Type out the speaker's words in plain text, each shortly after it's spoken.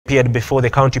appeared before the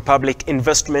County Public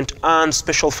Investment and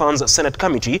Special Funds Senate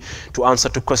Committee to answer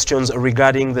to questions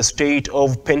regarding the state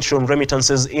of pension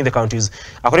remittances in the counties.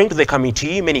 According to the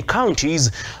committee, many counties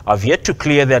have yet to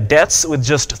clear their debts, with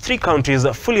just 3 counties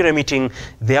fully remitting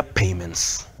their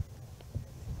payments.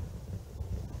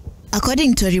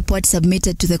 According to a report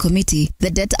submitted to the committee,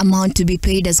 the debt amount to be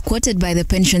paid as quoted by the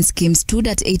pension scheme stood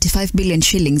at 85 billion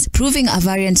shillings, proving a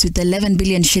variance with 11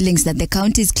 billion shillings that the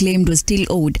counties claimed was still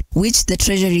owed, which the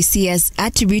Treasury CS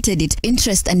attributed it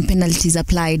interest and penalties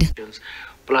applied.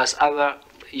 Plus other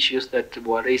issues that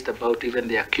were raised about even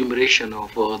the accumulation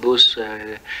of those,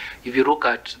 if you look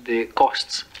at the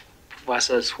costs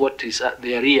versus what is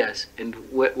the arrears, and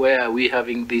where are we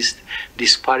having these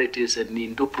disparities, and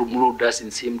Ndungu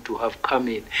doesn't seem to have come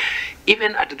in.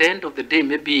 Even at the end of the day,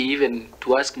 maybe even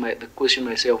to ask the question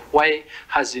myself, why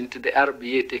hasn't the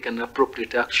RBA taken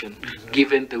appropriate action,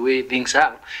 given the way things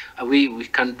are? We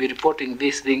can be reporting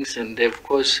these things, and of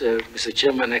course, Mr.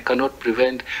 Chairman, I cannot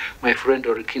prevent my friend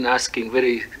Orikin asking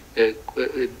very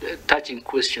touching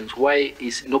questions. Why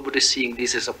is nobody seeing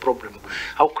this as a problem?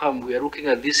 How come we are looking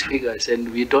at these figures and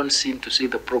we don't seem to see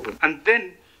the problem? And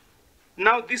then,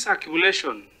 now this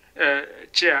accumulation,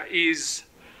 Chair, is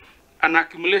an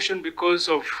accumulation because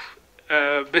of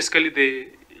basically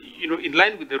in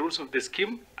line with the rules of the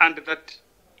scheme, and that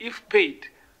if paid,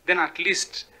 then at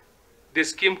least the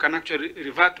scheme can actually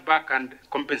revert back and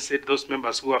compensate those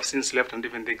members who have since left, and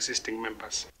even the existing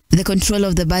members. The controller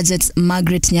of the budget,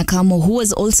 Margaret Nyakamo, who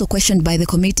was also questioned by the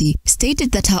committee,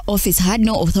 stated that her office had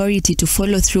no authority to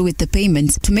follow through with the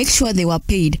payments to make sure they were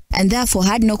paid, and therefore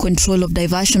had no control of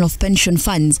diversion of pension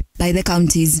funds by the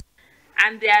counties.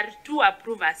 And there are 2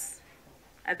 approvers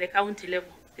at the county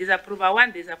level. There's approver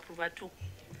 1, there's approver 2.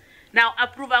 Now,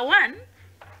 approver 1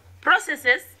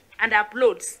 processes and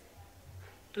uploads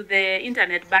to the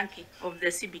internet banking of the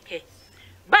CBK.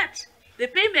 But the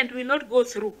payment will not go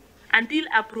through until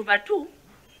approver 2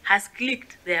 has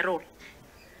clicked their role.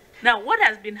 Now, what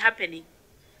has been happening?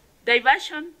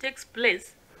 Diversion takes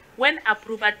place when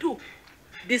approver 2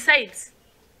 decides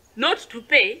not to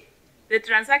pay the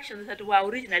transactions that were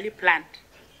originally planned.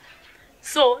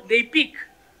 So they pick,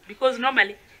 because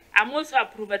normally I'm also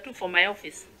approver 2 for my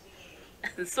office.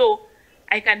 So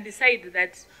I can decide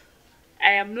that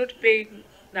I am not paying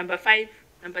number 5,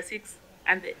 number 6,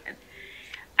 and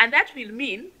that will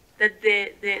mean that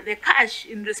the cash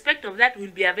in respect of that will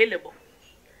be available.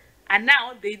 And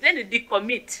now they then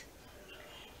decommit.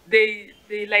 They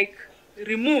like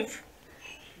remove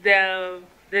the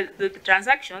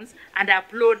transactions and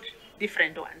upload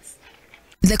different ones.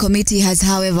 The committee has,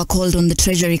 however, called on the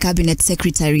Treasury Cabinet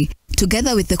Secretary,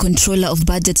 together with the Controller of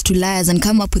Budget, to liaise and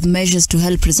come up with measures to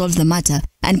help resolve the matter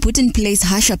and put in place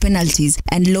harsher penalties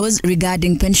and laws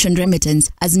regarding pension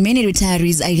remittance, as many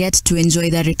retirees are yet to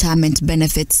enjoy their retirement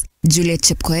benefits. Juliet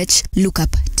Chepkoech, Look Up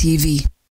TV.